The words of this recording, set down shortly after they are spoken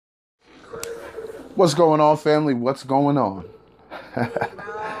What's going on, family? What's going on?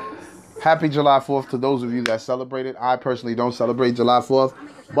 Happy July 4th to those of you that celebrate it. I personally don't celebrate July 4th,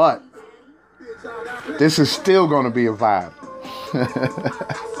 but this is still going to be a vibe.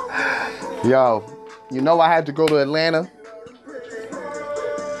 Yo, you know I had to go to Atlanta.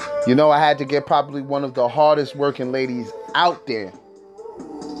 You know I had to get probably one of the hardest working ladies out there.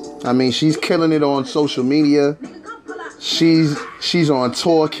 I mean, she's killing it on social media. She's on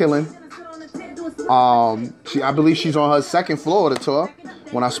tour killing. I believe she's on her second Florida tour.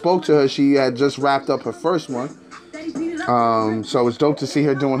 When I spoke to her, she had just wrapped up her first one. So it's dope to see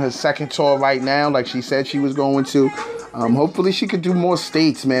her doing her second tour right now, like she said she was going to. Hopefully she could do more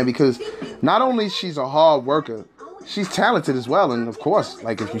states, man, because not only she's a hard worker, she's talented as well. And of course,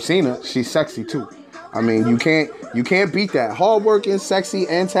 like if you've seen her, she's sexy too. I mean, you can't beat that. Hard working, sexy,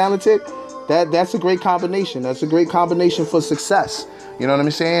 and talented. That's a great combination. That's a great combination for success. You know what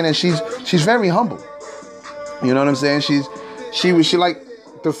I'm saying? And she's very humble. You know what I'm saying? She like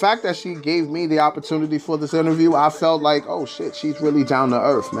the fact that she gave me the opportunity for this interview, I felt like, oh shit, she's really down to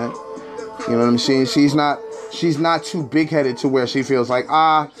earth, man. You know what I'm saying? She's not too big-headed to where she feels like,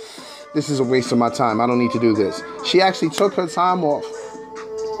 this is a waste of my time. I don't need to do this. She actually took her time off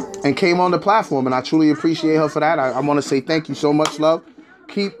and came on the platform, and I truly appreciate her for that. I want to say thank you so much, love.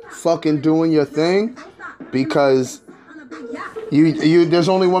 Keep fucking doing your thing, because you there's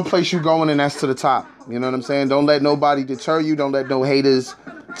only one place you're going, and that's to the top. You know what I'm saying? Don't let nobody deter you. Don't let no haters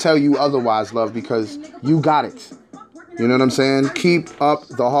tell you otherwise, love, because you got it. You know what I'm saying? Keep up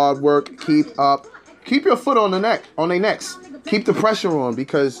the hard work. Keep your foot on their necks. Keep the pressure on,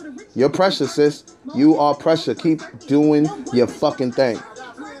 because you're precious, sis. You are pressure. Keep doing your fucking thing.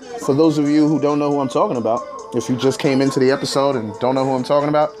 For those of you who don't know who I'm talking about, if you just came into the episode and don't know who I'm talking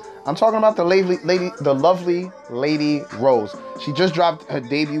about the lovely Lady Rose. She just dropped her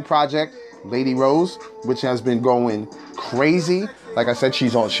debut project, Lady Rose, which has been going crazy. Like I said, she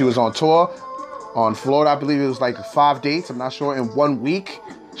was on tour on Florida. I believe it was like 5 dates. I'm not sure. In 1 week,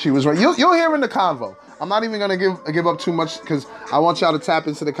 she was. You'll hear in the convo. I'm not even gonna give up too much, because I want y'all to tap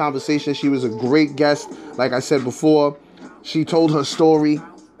into the conversation. She was a great guest. Like I said before, she told her story.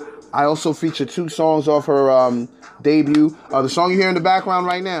 I also featured 2 songs off her debut. The song you hear in the background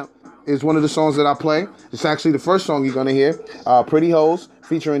right now is one of the songs that I play. It's actually the first song you're gonna hear. Pretty Hoes,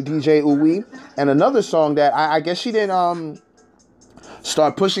 featuring DJ Uwe. And another song that I guess she didn't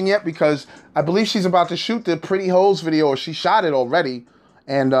start pushing yet, because I believe she's about to shoot the Pretty Hoes video, or she shot it already.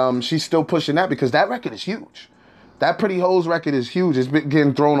 And she's still pushing that, because that record is huge. That Pretty Hoes record is huge. It's been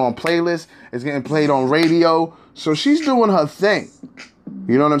getting thrown on playlists. It's getting played on radio. So she's doing her thing.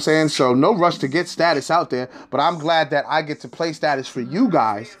 You know what I'm saying? So no rush to get Status out there. But I'm glad that I get to play Status for you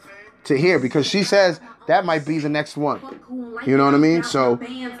guys to hear, because she says that might be the next one. You know what I mean? So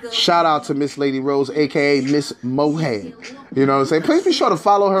shout out to Miss Lady Rose, a.k.a. Miss Mohead. You know what I'm saying? Please be sure to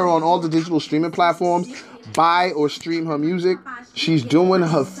follow her on all the digital streaming platforms. Buy or stream her music. She's doing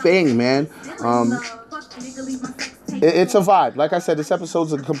her thing, man. It's a vibe. Like I said, this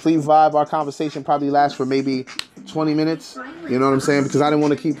episode's a complete vibe. Our conversation probably lasts for maybe 20 minutes. You know what I'm saying? Because I didn't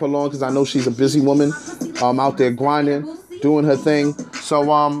want to keep her long, because I know she's a busy woman out there grinding, doing her thing.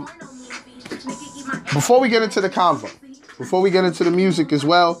 So before we get into the convo, before we get into the music as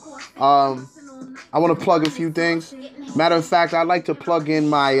well, I want to plug a few things. Matter of fact, I'd like to plug in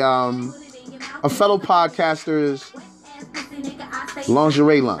my a fellow podcaster's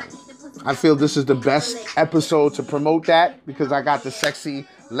lingerie line. I feel this is the best episode to promote that, because I got the sexy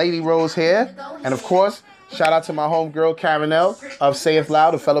Lady Rose here. And of course, shout out to my homegirl, Karen L. of Say It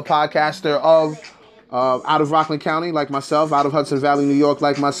Loud, a fellow podcaster of out of Rockland County, like myself, out of Hudson Valley, New York,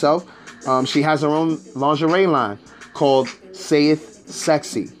 like myself. She has her own lingerie line called Say It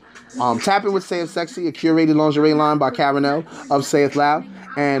Sexy. Tap in with Say It Sexy, a curated lingerie line by Karen L. of Say It Loud.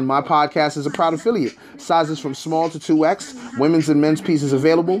 And my podcast is a proud affiliate. Sizes from small to 2X, women's and men's pieces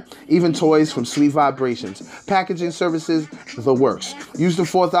available, even toys from Sweet Vibrations. Packaging services, the works. Use the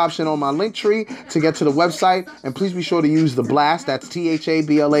 4th option on my link tree to get to the website, and please be sure to use the BLAST, that's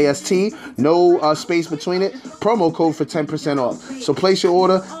THABLAST, no space between it, promo code for 10% off. So place your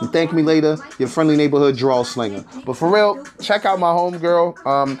order and thank me later, your friendly neighborhood draw slinger. But for real, check out my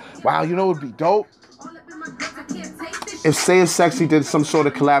homegirl. Wow, you know what would be dope? If Say It Sexy did some sort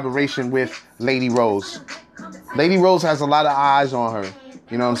of collaboration with Lady Rose. Lady Rose has a lot of eyes on her.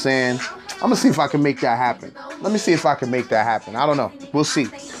 You know what I'm saying? I'm going to see if I can make that happen. Let me see if I can make that happen. I don't know. We'll see.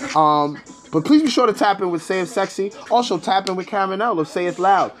 But please be sure to tap in with Say It Sexy. Also tap in with Karen L of Say It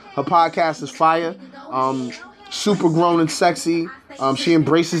Loud. Her podcast is fire. Super grown and sexy. She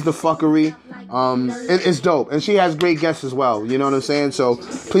embraces the fuckery. It's dope. And she has great guests as well. You know what I'm saying? So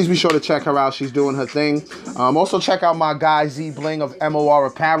please be sure to check her out. She's doing her thing. Also check out my guy Z Bling of MOR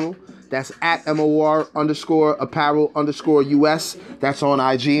Apparel. That's at MOR_apparel_US. That's on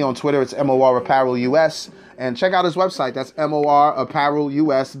IG. On Twitter, it's MOR Apparel US. And check out his website. That's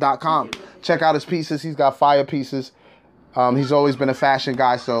MORapparelus.com. Check out his pieces. He's got fire pieces. He's always been a fashion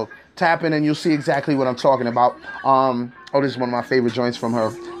guy. So tap in and you'll see exactly what I'm talking about. This is one of my favorite joints from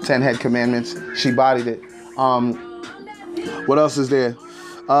her 10 Head Commandments. She bodied it. What else is there?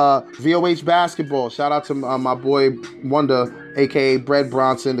 VOH Basketball. Shout out to my boy Wonder, a.k.a. Brett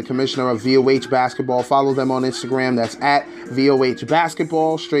Bronson, the commissioner of VOH Basketball. Follow them on Instagram. That's at VOH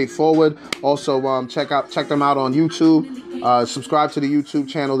Basketball. Straightforward. Also, check them out on YouTube. Subscribe to the YouTube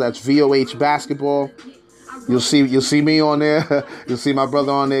channel. That's VOH Basketball. You'll see me on there. You'll see my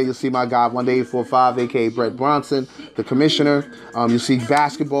brother on there. You'll see my guy 1-845, a.k.a. Brett Bronson, the commissioner. You'll see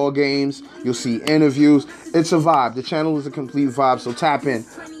basketball games. You'll see interviews. It's a vibe. The channel is a complete vibe, so tap in.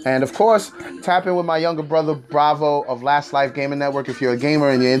 And, of course, tap in with my younger brother, Bravo, of Last Life Gaming Network. If you're a gamer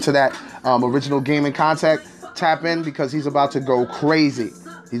and you're into that original gaming content, tap in because he's about to go crazy.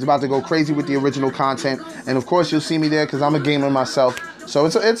 He's about to go crazy with the original content. And, of course, you'll see me there because I'm a gamer myself. So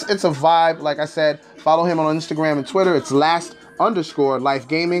it's a vibe. Like I said, follow him on Instagram and Twitter. It's last_life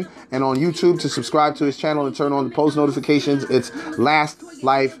gaming. And on YouTube, to subscribe to his channel and turn on the post notifications, it's Last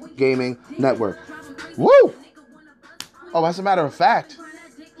Life Gaming Network. Woo! Oh, as a matter of fact,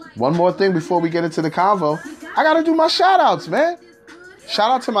 one more thing before we get into the convo. I got to do my shout-outs, man.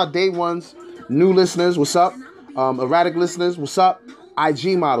 Shout out to my day ones, new listeners, what's up? Erratic listeners, what's up?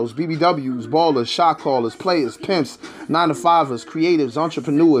 IG models, BBWs, ballers, shot callers, players, pimps, 9-to-5ers, creatives,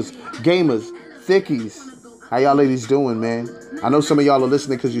 entrepreneurs, gamers, thickies. How y'all ladies doing, man? I know some of y'all are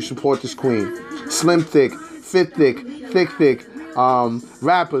listening because you support this queen. Slim thick, fit thick, thick,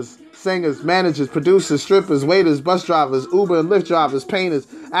 rappers, singers, managers, producers, strippers, waiters, bus drivers, Uber and Lyft drivers, painters,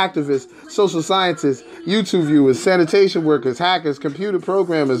 activists, social scientists, YouTube viewers, sanitation workers, hackers, computer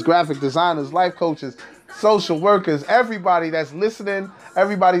programmers, graphic designers, life coaches, social workers, everybody that's listening,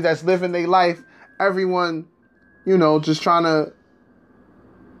 everybody that's living their life, everyone, just trying to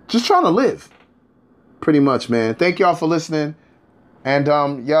live. Pretty much, man. Thank y'all for listening. And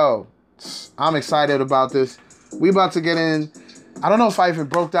I'm excited about this. We about to get in. I don't know if I even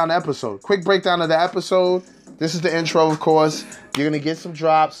broke down the episode. Quick breakdown of the episode. This is the intro, of course. You're gonna get some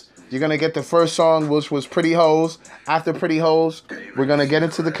drops. You're going to get the first song, which was Pretty Hoes. After Pretty Hoes, we're going to get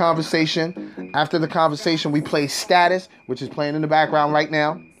into the conversation. After the conversation, we play Status, which is playing in the background right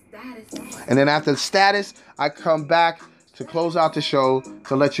now. And then after Status, I come back to close out the show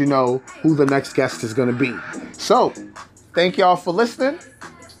to let you know who the next guest is going to be. So, thank y'all for listening.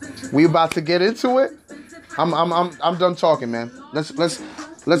 We about to get into it. I'm done talking, man. Let's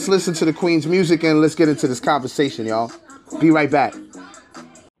listen to the Queen's music and let's get into this conversation, y'all. Be right back.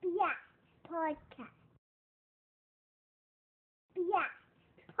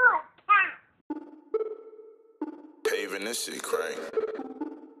 Paving this shit, Craig.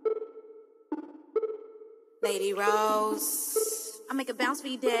 Lady Rose, I make a bounce for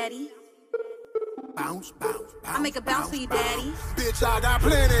you, daddy. Bounce, bounce, bounce. I make a bounce for you, daddy. Bitch, I got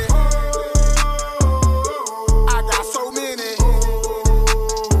plenty. I got so many.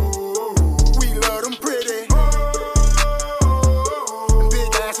 We love them pretty.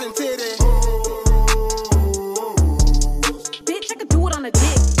 Big ass and titty. Bitch, I could do it on a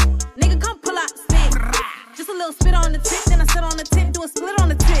dick. Nigga, come pull out the stick. Just a little spit on the tip, then I sit on the tip, do a split on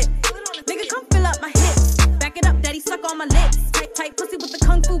the tip. Nigga, come fill up my hips. Back it up, daddy, suck on my lips. Tight pussy with the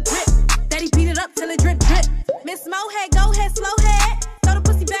kung fu grip. Daddy beat it up till it drip, drip. Miss Mohead, go ahead, slow head. Throw the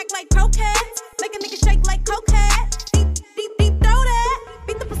pussy back like croquettes. Make a nigga shake like cokehead. Deep, throw that.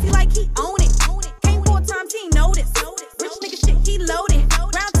 Beat the pussy like he own it. Came 4 times, he noticed. Rich nigga shit, he loaded.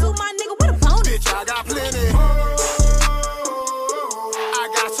 Round 2, my nigga, with a bonus. Bitch, I got plenty. I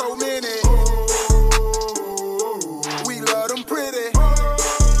got so many. We love them pretty.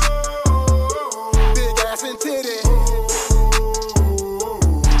 Big ass and titty.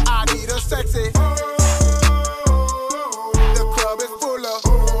 I need a sexy. The club is full of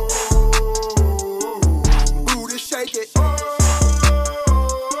booty, shake it.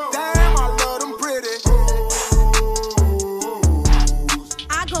 Damn, I love them pretty.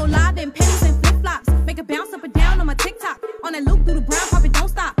 I go live in pennies and flip-flops. Make a bounce up and down on my TikTok. On that loop through the brown, pop it, don't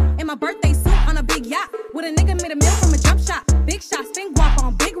stop. In my birthday suit on a big yacht. With a nigga made a meal from a jump shot. Big shots, spin guap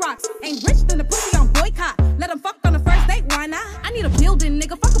on big rocks. Ain't rich than the pussy on boycott. Let him fuck on the first date, why not? I need a building,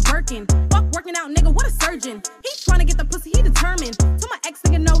 nigga. fuck a Birkin. Fuck working out, nigga, what a surgeon. He tryna get the pussy, he determined. To my ex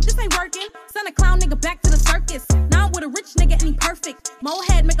nigga, no, this ain't working. Send a clown nigga back to the circus. Now I'm with a rich nigga and he perfect. Mo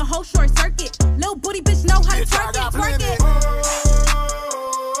head make a whole short circuit. Lil booty bitch know how to Bitch, I twerk got it, twerk plenty. it.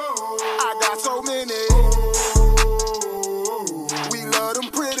 I got so many. We love them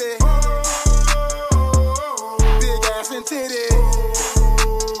pretty. Big ass and titty.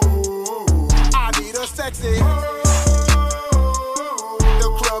 I need a sexy. The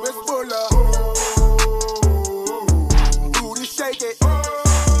club is full of booty shake it.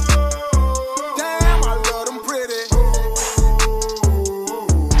 Damn, I love them pretty.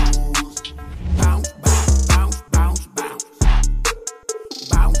 Bounce, bounce, bounce, bounce, bounce.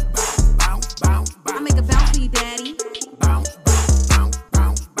 Bounce, bounce, bounce, bounce, I bounce. make a bounce for you, daddy. Bounce, bounce, bounce,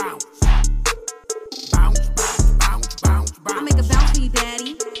 bounce, bounce. Bounce, bounce, bounce, bounce, I bounce. make a bounce for you,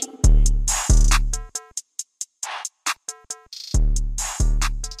 daddy.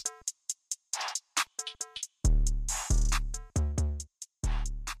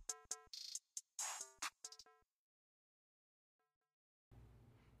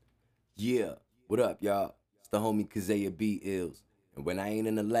 Yeah, what up, y'all? It's the homie Kazaya B. Ills. And when I ain't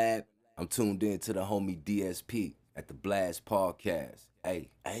in the lab, I'm tuned in to the homie DSP at the Blast Podcast.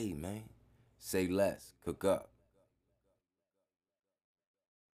 Hey, man. Say less, cook up.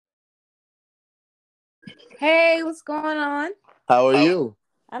 Hey, what's going on? How are you?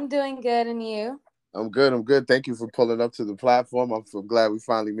 I'm doing good, and you? I'm good. Thank you for pulling up to the platform. I'm so glad we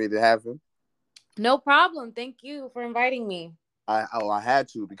finally made it happen. No problem. Thank you for inviting me. I had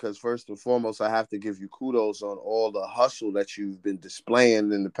to, because first and foremost, I have to give you kudos on all the hustle that you've been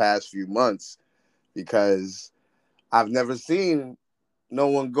displaying in the past few months, because I've never seen no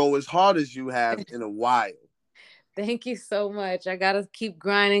one go as hard as you have in a while. Thank you so much. I gotta keep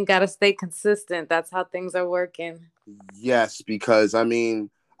grinding, gotta stay consistent. That's how things are working. Yes, because I mean,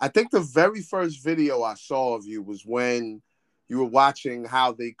 I think the very first video I saw of you was when you were watching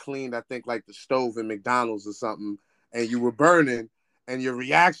how they cleaned, I think, like the stove in McDonald's or something, and you were burning, and your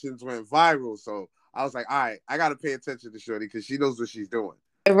reactions went viral. So I was like, all right, I got to pay attention to Shorty because she knows what she's doing.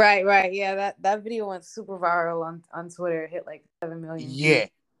 Right. Yeah, that video went super viral on Twitter. It hit like 7 million. Yeah,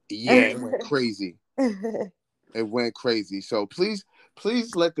 it went crazy. It went crazy. So please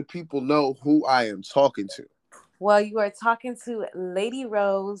let the people know who I am talking to. Well, you are talking to Lady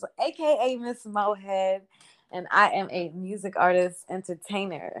Rose, aka Miss Mohead, and I am a music artist,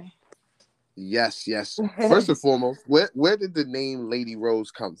 entertainer. Yes. First and foremost, where did the name Lady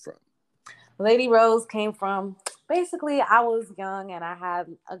Rose come from? Lady Rose came from, basically, I was young and I had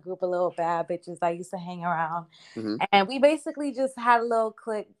a group of little bad bitches I used to hang around. Mm-hmm. And we basically just had a little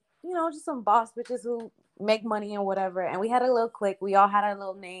clique, just some boss bitches who make money and whatever. And we had a little clique. We all had our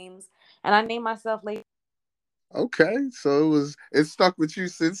little names. And I named myself Lady. Okay, so it stuck with you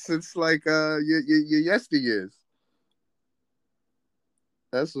since like your yesteryears.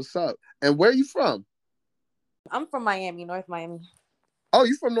 That's what's up. And where are you from? I'm from Miami, North Miami. Oh,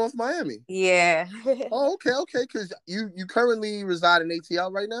 you from North Miami? Yeah. Oh, okay. Because you currently reside in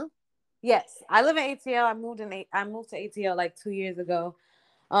ATL right now? Yes, I live in ATL. I moved to ATL like 2 years ago,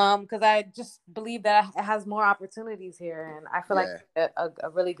 because I just believe that it has more opportunities here, and I feel like a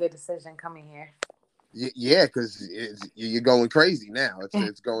really good decision coming here. Yeah, because you're going crazy now.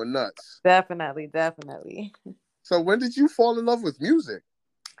 It's going nuts. Definitely. So when did you fall in love with music?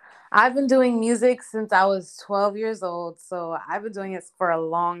 I've been doing music since I was 12 years old, so I've been doing it for a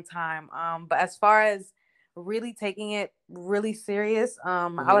long time. But as far as really taking it really serious, I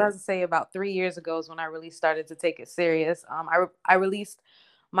would have to say about 3 years ago is when I really started to take it serious. I released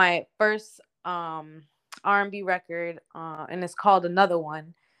my first R&B record, and it's called Another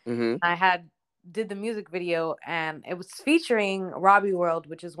One. Mm-hmm. I did the music video, and it was featuring Robbie World,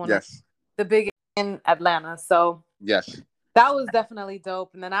 which is one of the biggest in Atlanta. So yes. That was definitely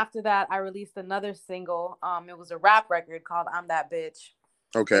dope. And then after that, I released another single. It was a rap record called I'm That Bitch.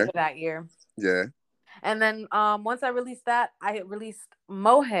 Okay. That year. Yeah. And then once I released that, I released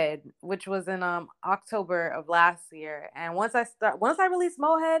Mohead, which was in October of last year. And once I released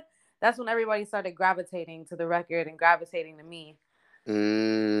Mohead, that's when everybody started gravitating to the record and gravitating to me.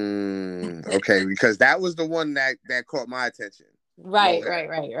 Okay, because that was the one that caught my attention. Right.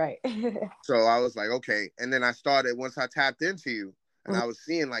 So I was like, okay. And then once I tapped into you, and I was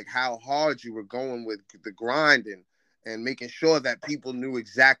seeing like how hard you were going with the grind and making sure that people knew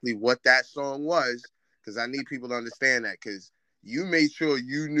exactly what that song was, because I need people to understand that, because you made sure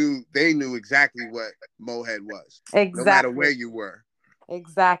they knew exactly what Mohead was. Exactly. No matter where you were.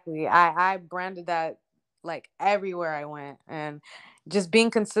 Exactly. I branded that like everywhere I went. And just being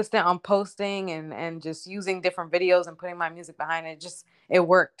consistent on posting and just using different videos and putting my music behind it, just it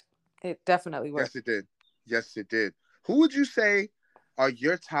worked. It definitely Yes, worked. it did. Yes, it did. Who would you say are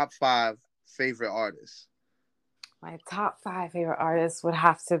your top 5 favorite artists? My top 5 favorite artists would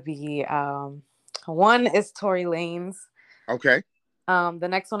have to be one is Tory Lanez. Okay. The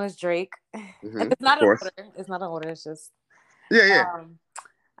next one is Drake. And it's Of not an course. order. It's not an order. It's just Yeah, yeah.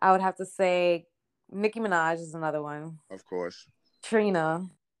 I would have to say Nicki Minaj is another one. Of course. Trina.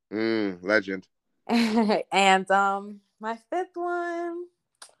 Legend. And my fifth one,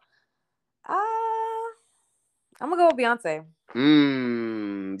 I'm gonna go with Beyonce.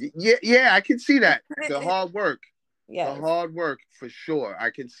 Yeah, yeah, I can see that. The hard work. Yes. The hard work for sure. I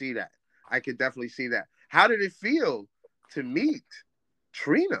can see that. I can definitely see that. How did it feel to meet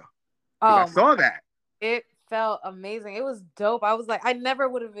Trina? 'Cause I saw that. It felt amazing. It was dope. I was like, I never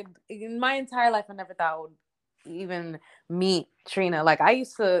would have been in my entire life. I never thought I would even meet Trina. Like, I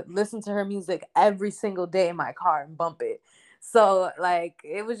used to listen to her music every single day in my car and bump it. So like,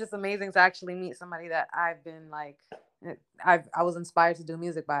 it was just amazing to actually meet somebody that I've been like, I was inspired to do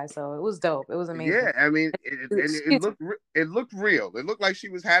music by. So it was dope. It was amazing. Yeah, I mean, it looked real. It looked like she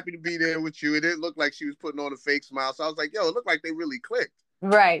was happy to be there with you. It didn't look like she was putting on a fake smile. So I was like, yo, it looked like they really clicked.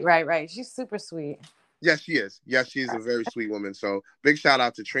 Right. She's super sweet. Yes, she is. Yes, she is a very sweet woman. So big shout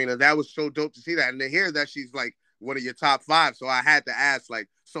out to Trina. That was so dope to see that. And to hear that she's like one of your top 5. So I had to ask, like,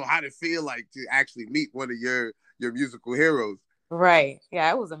 so how did it feel like to actually meet one of your musical heroes? Right.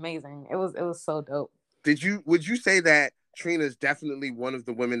 Yeah, it was amazing. It was so dope. Would you say that Trina is definitely one of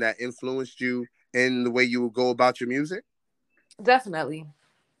the women that influenced you in the way you would go about your music? Definitely.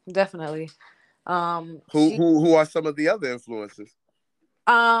 Who are some of the other influences?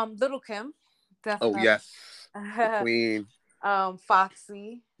 Little Kim. Definitely. Oh yes. The Queen.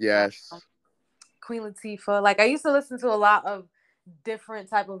 Foxy. Yes. Queen Latifah. Like, I used to listen to a lot of different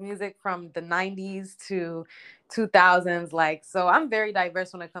type of music from the 90s to 2000s. Like, so I'm very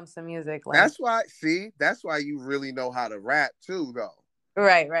diverse when it comes to music. Like, that's why you really know how to rap too, though.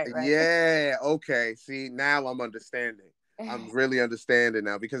 Right. Yeah. Okay. See, now I'm understanding. I'm really understanding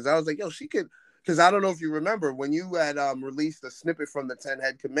now, because I was like, yo, she could. Because I don't know if you remember when you had released a snippet from the 10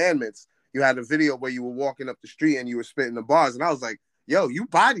 Head Commandments. You had a video where you were walking up the street and you were spitting the bars, and I was like, yo, you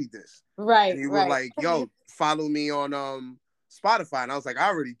bodied this. Right. And you were like, yo, follow me on Spotify. And I was like, I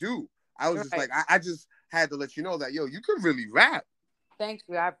already do. I was just like, I just had to let you know that, yo, you could really rap. Thank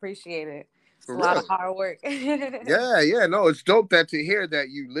you. I appreciate it. It's For a lot real. of hard work. Yeah. No, it's dope that to hear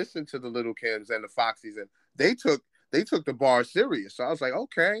that you listened to the Little Kims and the Foxies, and they took the bar serious. So I was like,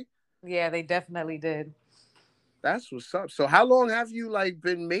 okay. Yeah, they definitely did. That's what's up. So how long have you like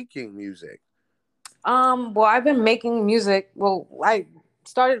been making music? Well, I've been making music. Well, I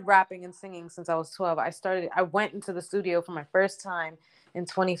started rapping and singing since I was 12. I went into the studio for my first time in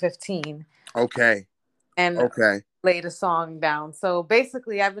 2015. Okay. And laid a song down. So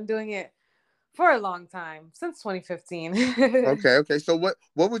basically, I've been doing it for a long time, since 2015. Okay. So what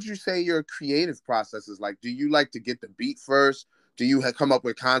would you say your creative process is like? Do you like to get the beat first? Do you come up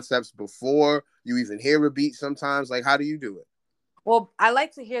with concepts before you even hear a beat sometimes? Like, how do you do it? Well, I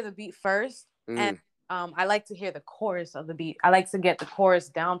like to hear the beat first, and I like to hear the chorus of the beat. I like to get the chorus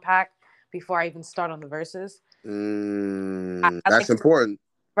down packed before I even start on the verses. That's important.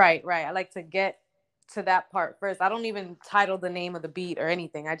 Right. I like to get to that part first. I don't even title the name of the beat or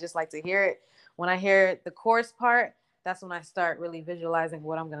anything. I just like to hear it. When I hear the chorus part, that's when I start really visualizing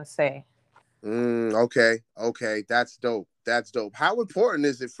what I'm going to say. Okay. That's dope. How important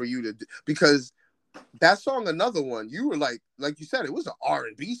is it for you to because that song, Another One, you were like you said, it was an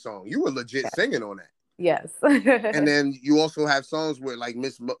R&B song. You were legit singing on that. Yes. And then you also have songs where like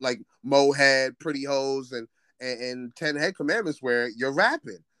Mohead, Pretty Hoes, and 10 Head Commandments where you're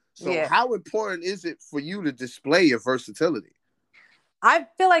rapping. So how important is it for you to display your versatility? I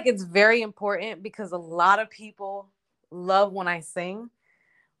feel like it's very important because a lot of people love when I sing.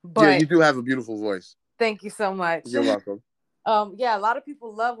 But yeah, you do have a beautiful voice. Thank you so much. You're welcome. Yeah, a lot of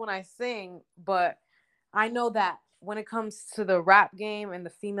people love when I sing, but I know that when it comes to the rap game and the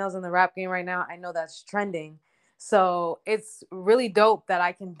females in the rap game right now, I know that's trending. So it's really dope that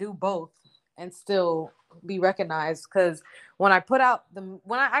I can do both and still be recognized. Because when I started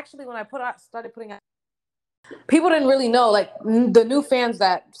putting out, people didn't really know, like the new fans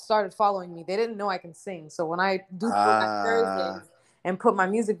that started following me, they didn't know I can sing. So when I do my Thursdays and put my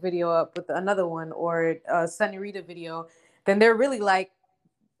music video up with Another One or a Senorita video, then they're really like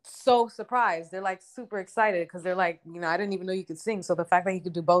so surprised. They're like super excited because they're like, I didn't even know you could sing. So the fact that you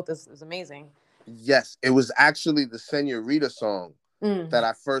could do both is amazing. Yes, it was actually the Senorita song that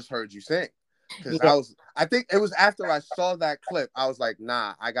I first heard you sing. because Yeah. I think it was after I saw that clip, I was like,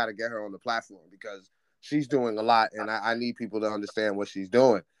 nah, I got to get her on the platform because she's doing a lot and I need people to understand what she's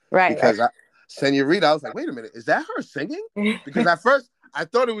doing. Right. Because Senorita, I was like, wait a minute, is that her singing? Because at first I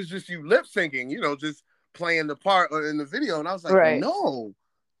thought it was just you lip syncing, just playing the part in the video. And I was like, Right. no,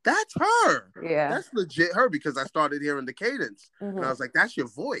 that's her. Yeah. That's legit her because I started hearing the cadence. And I Mhm. was like, that's your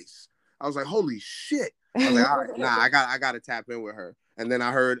voice. I was like, holy shit. I was like, all right, nah, I got to tap in with her. And then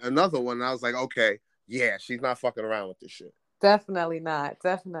I heard another one and I was like, okay, yeah, she's not fucking around with this shit. Definitely not.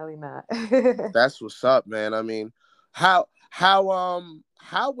 Definitely not. That's what's up, man. I mean, how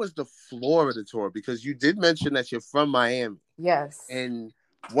was the Florida tour? Because you did mention that you're from Miami. Yes. And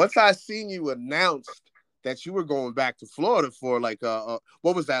once I seen you announced that you were going back to Florida for like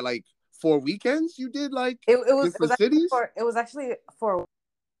what was that, like 4 weekends you did, like different cities? It was actually for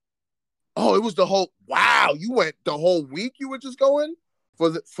Oh, it was the whole wow, you went the whole week you were just going?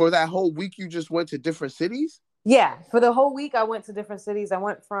 For that whole week you just went to different cities? Yeah, for the whole week I went to different cities. I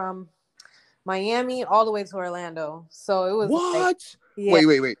went from Miami all the way to Orlando. So it was What? like,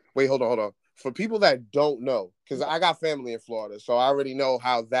 yeah. Wait, hold on. For people that don't know, because I got family in Florida, so I already know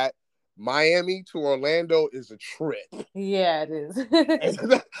how that Miami to Orlando is a trip. Yeah, it is.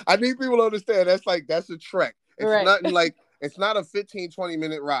 I need people to understand that's a trek. It's Right. nothing like it's not a 15-20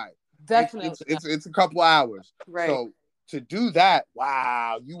 minute ride. Definitely. It's a couple hours. Right. So to do that,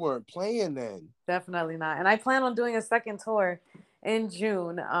 wow, you weren't playing then. Definitely not. And I plan on doing a second tour in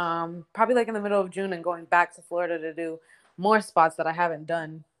June, probably like in the middle of June, and going back to Florida to do more spots that I haven't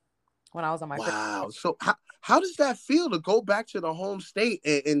done when I was on my Wow. So how does that feel to go back to the home state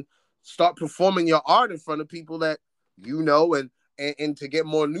and start performing your art in front of people that you know and to get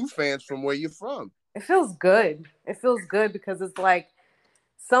more new fans from where you're from? It feels good. It feels good because it's like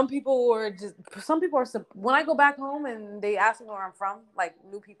some people are when I go back home and they ask me where I'm from, like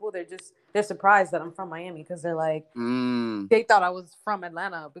new people, they're surprised that I'm from Miami because they're like, they thought I was from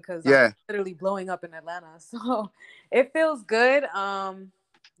Atlanta because I'm literally blowing up in Atlanta. So it feels good. The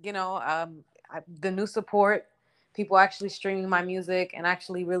new support, people actually streaming my music and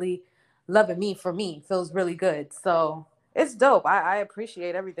actually really loving me for me feels really good. So it's dope. I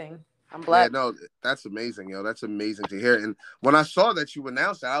appreciate everything. I'm blessed. Yeah, no, that's amazing, yo. That's amazing to hear. And when I saw that you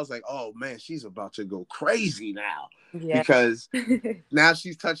announced that, I was like, oh man, she's about to go crazy now. Yeah. Because now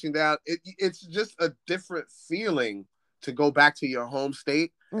she's touching down. It's just a different feeling to go back to your home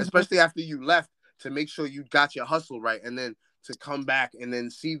state, especially after you left, to make sure you got your hustle right. And then to come back and then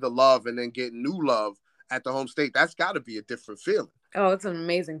see the love and then get new love at the home state. That's got to be a different feeling. Oh, it's an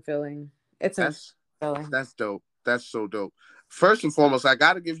amazing feeling. That's dope. That's so dope. First and foremost, I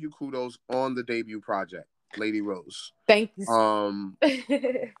got to give you kudos on the debut project, Lady Rose. Thank you.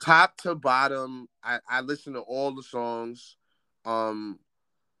 Top to bottom, I listened to all the songs.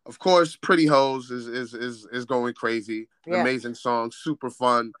 Of course, Pretty Hoes is going crazy. Yeah. Amazing song, super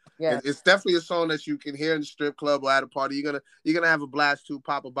fun. Yeah. It's definitely a song that you can hear in the strip club or at a party. You're gonna have a blast to,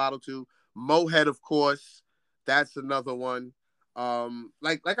 pop a bottle to. Mohead, of course, that's another one.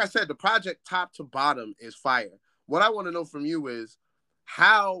 Like I said, the project top to bottom is fire. What I want to know from you is,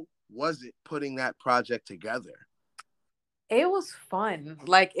 how was it putting that project together? It was fun.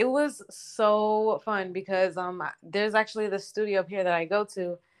 Like, it was so fun because there's actually the studio up here that I go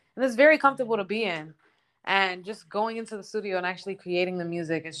to, and it's very comfortable to be in. And just going into the studio and actually creating the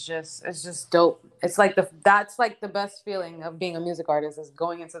music is just dope. It's like that's like the best feeling of being a music artist, is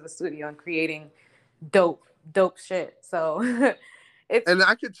going into the studio and creating dope shit. So and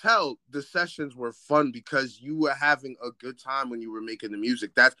I could tell the sessions were fun because you were having a good time when you were making the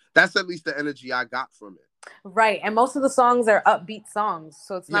music. That's at least the energy I got from it. Right. And most of the songs are upbeat songs.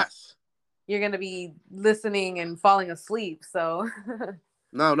 So it's not you're going to be listening and falling asleep. So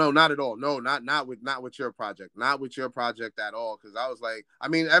No, not at all. No, not with your project. Not with your project at all. Cause I was like, I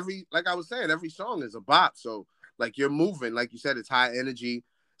mean, like I was saying, every song is a bop. So like you're moving, like you said, it's high energy.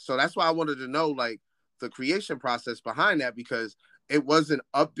 So that's why I wanted to know like the creation process behind that, because it was an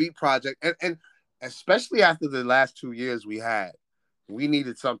upbeat project. And especially after the last 2 years we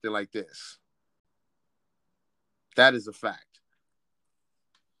needed something like this. That is a fact.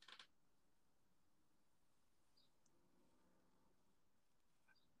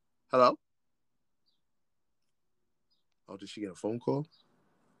 Hello? Oh, did she get a phone call?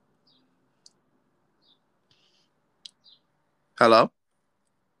 Hello?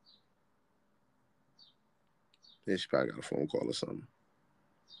 Yeah, she probably got a phone call or something.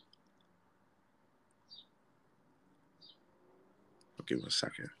 I'll give her a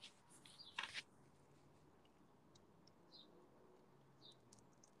second.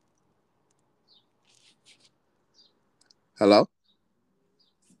 Hello?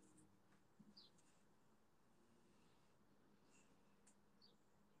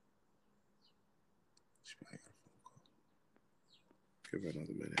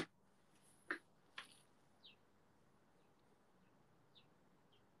 minute.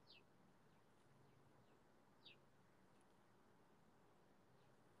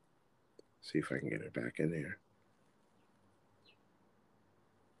 See if I can get it back in there.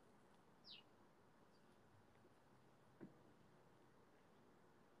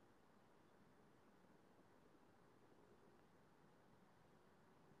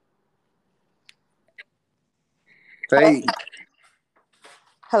 Hey.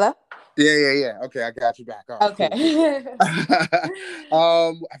 Hello? Yeah. Okay, I got you back. All right, Okay.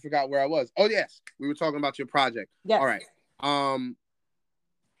 Cool. I forgot where I was. Oh, yes. We were talking about your project. Yes. All right.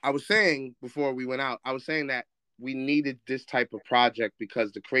 I was saying before we went out, I was saying that we needed this type of project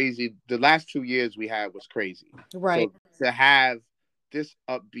because the last 2 years we had was crazy. Right. So to have this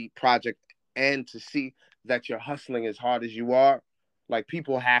upbeat project and to see that you're hustling as hard as you are, like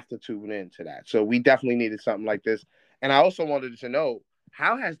people have to tune into that. So we definitely needed something like this. And I also wanted to know,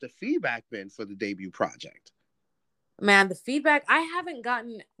 how has the feedback been for the debut project? Man, the feedback, I haven't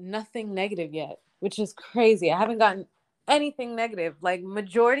gotten nothing negative yet, which is crazy. I haven't gotten anything negative. Like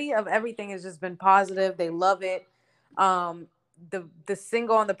majority of everything has just been positive. They love it. The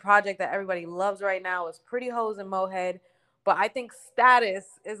single on the project that everybody loves right now is Pretty Hoes and Mohead. But I think Status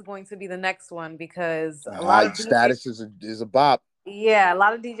is going to be the next one because a lot of Status is a bop. Yeah, a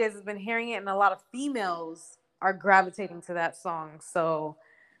lot of DJs have been hearing it, and a lot of females are gravitating to that song. So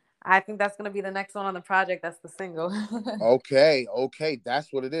I think that's going to be the next one on the project. That's the single. Okay,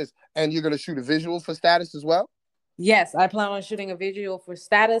 that's what it is. And you're gonna shoot a visual for Status as well? Yes, I plan on shooting a visual for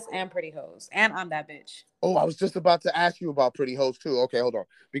Status and Pretty Hoes, and I'm That Bitch. Oh, I was just about to ask you about Pretty Hoes too. Okay, hold on,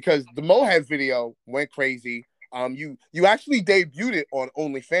 because the Mohead video went crazy. You actually debuted it on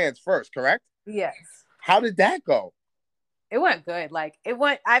OnlyFans first, correct? Yes. How did that go? It went good. Like it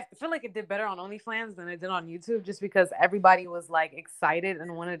went. I feel like it did better on OnlyFans than it did on YouTube, just because everybody was like excited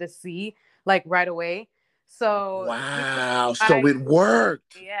and wanted to see like right away. So wow, so it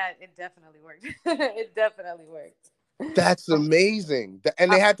worked. Yeah, it definitely worked. It definitely worked. That's amazing. And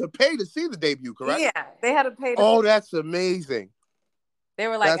they had to pay to see the debut, correct? Yeah, they had to pay. Oh, that's amazing. They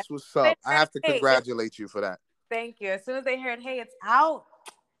were like, that's what's up. I have to congratulate you for that. Thank you. As soon as they heard, hey, it's out,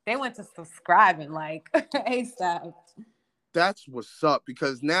 they went to subscribe and like ASAP. That's what's up,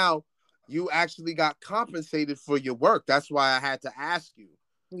 because now you actually got compensated for your work. That's why I had to ask you.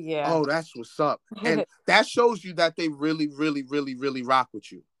 Yeah. Oh, that's what's up. And that shows you that they really, really, really, really rock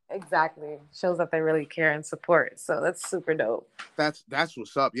with you. Exactly. Shows that they really care and support. So that's super dope. That's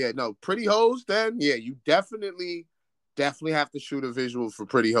what's up. Yeah, no, Pretty Hoes then. Yeah, you definitely have to shoot a visual for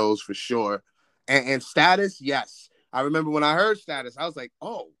Pretty Hoes for sure. And Status, yes. I remember when I heard Status, I was like,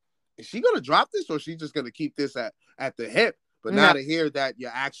 oh, is she going to drop this or is she just going to keep this at the hip? But now to hear that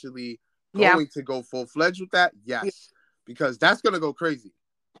you're actually going to go full-fledged with that, yes. Because that's going to go crazy.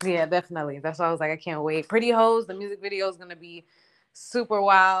 Yeah, definitely. That's why I was like, I can't wait. Pretty Hoes, the music video is going to be super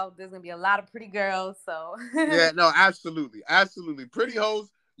wild. There's going to be a lot of pretty girls, so. Yeah, no, absolutely. Absolutely. Pretty Hoes,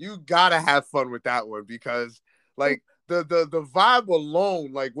 you got to have fun with that one because, like, the vibe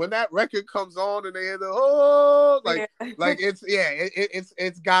alone, like, when that record comes on and they hear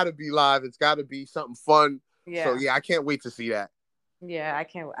it's got to be live. It's got to be something fun. Yeah. So, yeah, I can't wait to see that. Yeah, I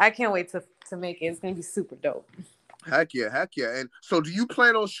can't wait to make it. It's going to be super dope. Heck yeah. And so do you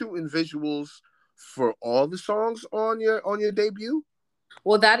plan on shooting visuals for all the songs on your debut?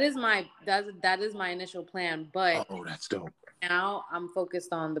 Well, that is my initial plan, but that's dope. Now I'm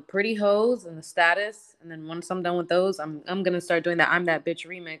focused on the Pretty Hoes and the Status, and then once I'm done with those, I'm gonna start doing that I'm That Bitch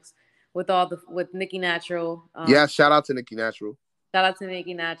remix with Nicki Natural. Yeah, shout out to Nicki Natural.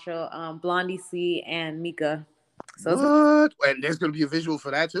 Blondie C and Mika. So what? And there's gonna be a visual for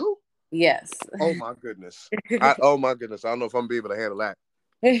that too? Yes. Oh my goodness. I don't know if I'm gonna be able to handle that.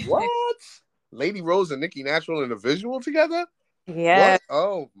 What? Lady Rose and Nicki Natural in a visual together? Yeah.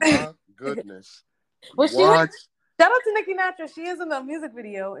 Oh my goodness. Well, shout out to Nicki Natural. She is in the music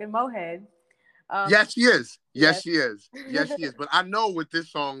video in Mohead. Yes, she is. Yes, she is. But I know with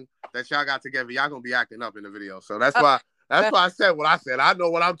this song that y'all got together, y'all gonna be acting up in the video. So that's why I said what I said. I know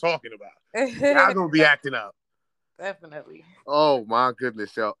what I'm talking about. Y'all gonna be acting up. Definitely. Oh my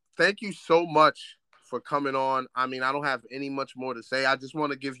goodness, yo. Thank you so much for coming on. I mean, I don't have any much more to say. I just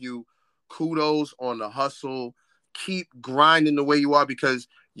want to give you kudos on the hustle. Keep grinding the way you are because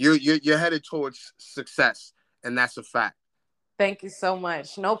you're headed towards success, and that's a fact. Thank you so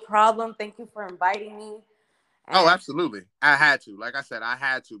much. No problem. Thank you for inviting me. Oh, absolutely. I had to. Like I said, I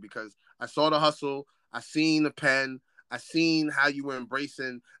had to because I saw the hustle. I seen the pen. I seen how you were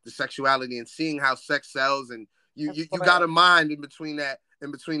embracing the sexuality and seeing how sex sells, and you got a mind in between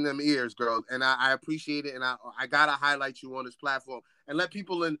them ears, girl. And I appreciate it, and I gotta highlight you on this platform. and let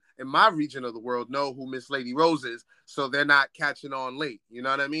people in my region of the world know who Miss Lady Rose is, so they're not catching on late. You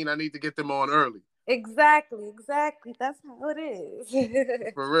know what I mean? I need to get them on early. Exactly. That's how it is.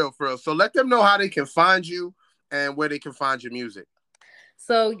 For real. So let them know how they can find you and where they can find your music.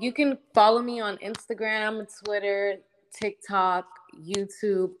 So you can follow me on Instagram, Twitter, TikTok,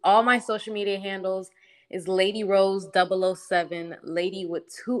 YouTube. All my social media handles is Lady Rose 007, Lady with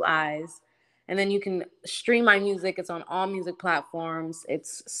 2 eyes. And then you can stream my music. It's on all music platforms.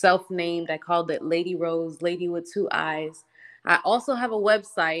 It's self-named. I called it Lady Rose, Lady with 2 eyes. I also have a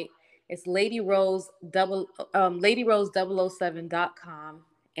website. It's ladyrose007.com.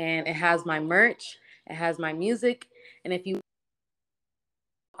 And it has my merch. It has my music. And if you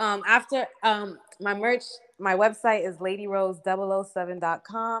my merch, my website is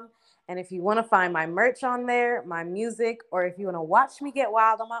ladyrose007.com. And if you want to find my merch on there, my music, or if you want to watch me get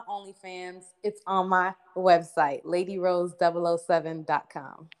wild on my OnlyFans, it's on my website,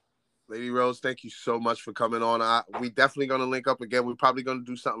 ladyrose007.com. Lady Rose, thank you so much for coming on. We definitely going to link up again. We're probably going to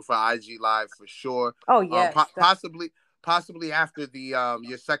do something for IG Live for sure. Oh, yes. Possibly after the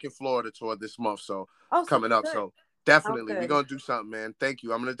your second Florida tour this month. So coming up. So definitely, we're going to do something, man. Thank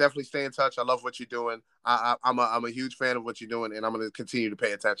you. I'm going to definitely stay in touch. I love what you're doing. I'm a huge fan of what you're doing, and I'm going to continue to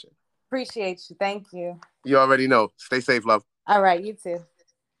pay attention. Appreciate you. Thank you. You already know. Stay safe, love. All right. You too.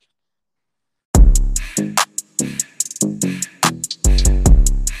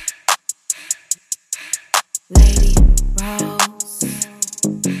 Lady Rose.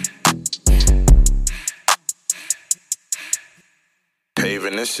 Yeah.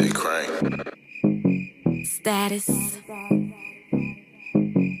 Paving this shit crank. Status. Hey.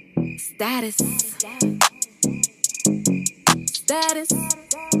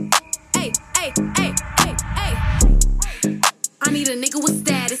 I need a nigga with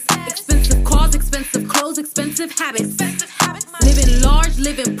status. Expensive cars, expensive clothes, expensive habits. Living large,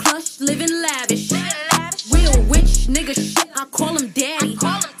 living plush, living lavish. Real rich nigga shit, I call him daddy.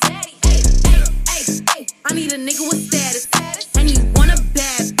 Hey. I need a nigga with status. And he want a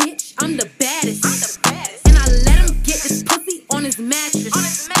bad bitch, I'm the baddest. And I let him get this pussy on his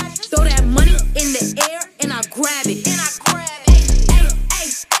mattress. Throw that money in the air and I grab it.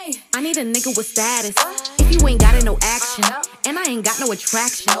 Hey. I need a nigga with status. If you ain't got it, no action. And I ain't got no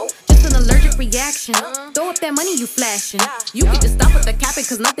attraction. Just an allergic reaction. Throw up that money you flashing. You can just stop with the capping,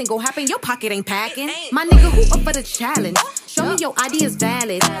 cause nothing gon' happen. Your pocket ain't packing. My nigga, who up for the challenge? Show me your ID is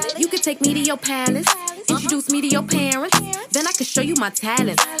valid. You can take me to your palace. Introduce me to your parents. Then I can show you my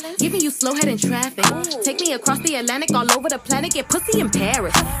talents. Giving you slow head in traffic. Take me across the Atlantic, all over the planet. Get pussy in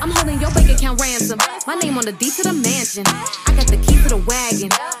Paris. I'm holding your bank account ransom. My name on the D to the mansion. I got the key to the wagon.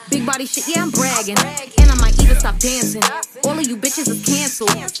 Big body shit, yeah, I'm bragging. And I might even stop dancing. All of you bitches is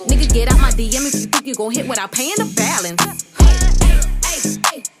canceled. Nigga, get out my DM if you think you gon' hit without paying the balance.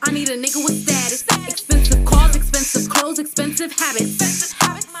 Hey. I need a nigga with status. Expensive cars, expensive clothes, expensive habits.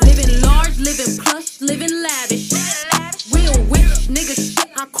 Living large, living plush, living lavish. Real rich nigga shit,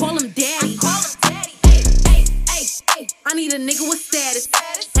 I call him daddy. Hey. I need a nigga with status.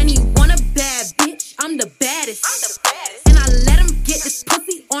 And he want a bad bitch, I'm the baddest. And I let him get this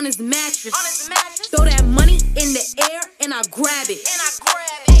pussy on his mattress. Throw that money in the air and I grab it.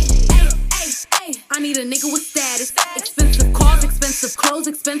 Hey. I need a nigga with status. Expensive cars, expensive clothes,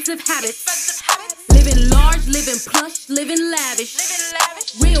 expensive habits. Living large, living plush, living lavish.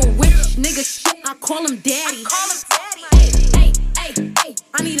 Real rich nigga shit, I call him daddy. Hey.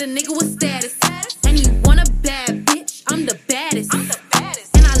 I need a nigga with status. And he want a bad bitch, I'm the baddest. And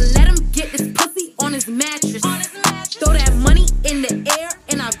I let him get this pussy on his mattress. Throw that money in the air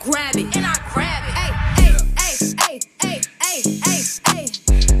and I grab it. Hey.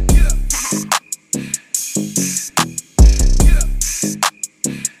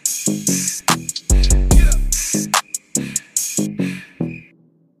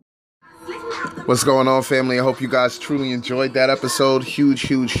 What's going on, family? I hope you guys truly enjoyed that episode. Huge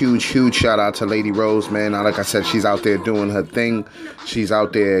shout out to Lady Rose, man. Like I said, she's out there doing her thing. She's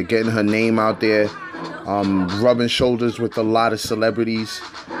out there getting her name out there, rubbing shoulders with a lot of celebrities,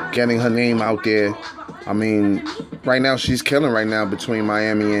 getting her name out there. I mean, right now she's killing right now between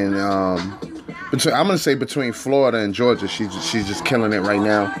Miami and between Florida and Georgia. She's just killing it right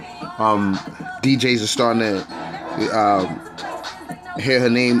now. DJs are starting to hear her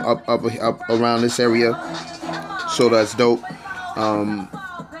name up around this area, so that's dope.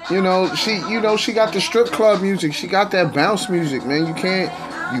 She got the strip club music. She got that bounce music, man. You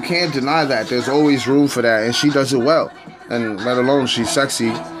can't deny that. There's always room for that, and she does it well. And let alone she's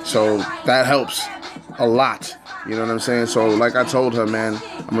sexy, so that helps a lot. You know what I'm saying? So like I told her, man,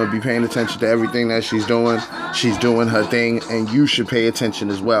 I'm going to be paying attention to everything that she's doing. She's doing her thing, and you should pay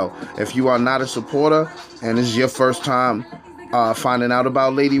attention as well. If you are not a supporter and this is your first time finding out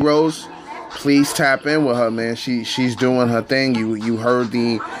about Lady Rose, please tap in with her, man. She's doing her thing. You heard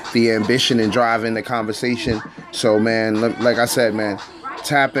the ambition and drive in the conversation. So, man, like I said, man,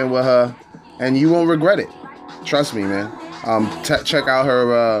 tap in with her, and you won't regret it. Trust me, man. Check out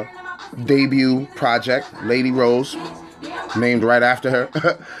her debut project, Lady Rose, named right after her.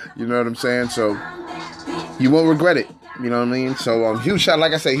 You know what I'm saying? So you won't regret it. You know what I mean? So huge shout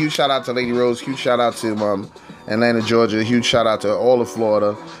out to Lady Rose. Huge shout out to Atlanta, Georgia. Huge shout out to all of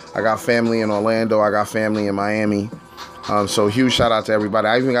Florida. I got family in Orlando. I got family in Miami. So huge shout out to everybody.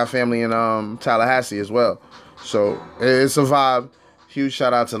 I even got family in Tallahassee as well. So it's a vibe. Huge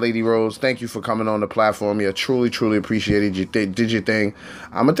shout out to Lady Rose. Thank you for coming on the platform. You truly, truly appreciated. You did your thing.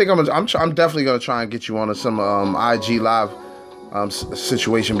 I'm definitely gonna try and get you on some IG live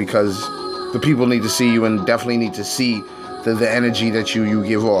situation, because the people need to see you and definitely need to see the energy that you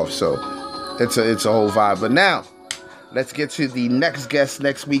give off. So it's a whole vibe. But now let's get to the next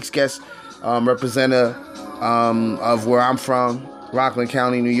week's guest, representative of where I'm from, Rockland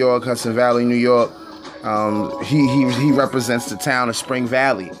County, New York, Hudson Valley, New York. He represents the town of Spring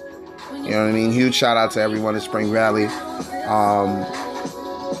Valley. You know what I mean? Huge shout out to everyone in Spring Valley.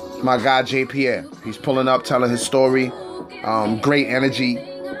 My guy Jay Pierre, he's pulling up, telling his story. Great energy,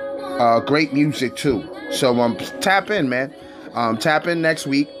 great music too. So tap in, man. Tap in next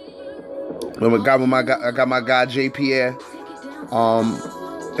week. I got my guy Jay Pierre.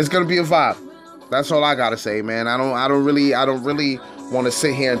 It's gonna be a vibe. That's all I gotta say, man. I don't really want to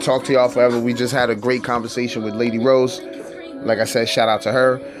sit here and talk to y'all forever. We just had a great conversation with Lady Rose. Like I said, shout out to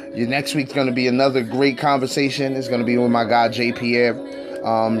her. Your next week's going to be another great conversation. It's going to be with my guy Jay Pierre.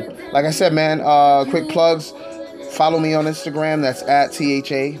 Like I said, man, quick plugs. Follow me on Instagram. That's at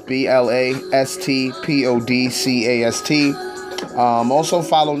THABLASTPODCAST. Also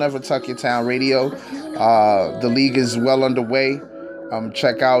follow Never Tuck Your Town Radio. The league is well underway.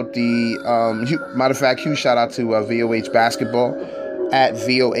 Check out the matter of fact, huge shout out to VOH Basketball. At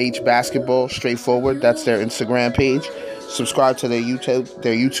VOH Basketball, straightforward. That's their Instagram page. Subscribe to their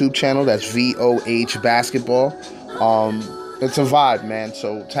YouTube channel. That's VOH Basketball. It's a vibe, man.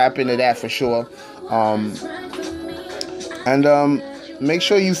 So tap into that for sure. And make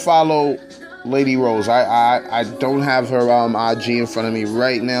sure you follow Lady Rose. I don't have her IG in front of me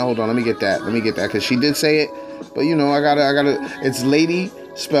right now. Hold on, let me get that because she did say it. But you know, I gotta. It's Lady,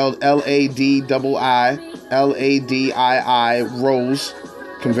 spelled LADII Rose,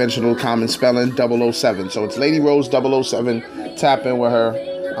 conventional common spelling 007. So it's Lady Rose 007. Tap in with her.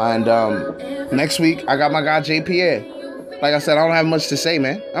 And next week I got my guy Jay Pierre. Like I said, I don't have much to say,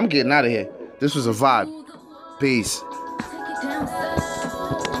 man. I'm getting out of here. This was a vibe. Peace.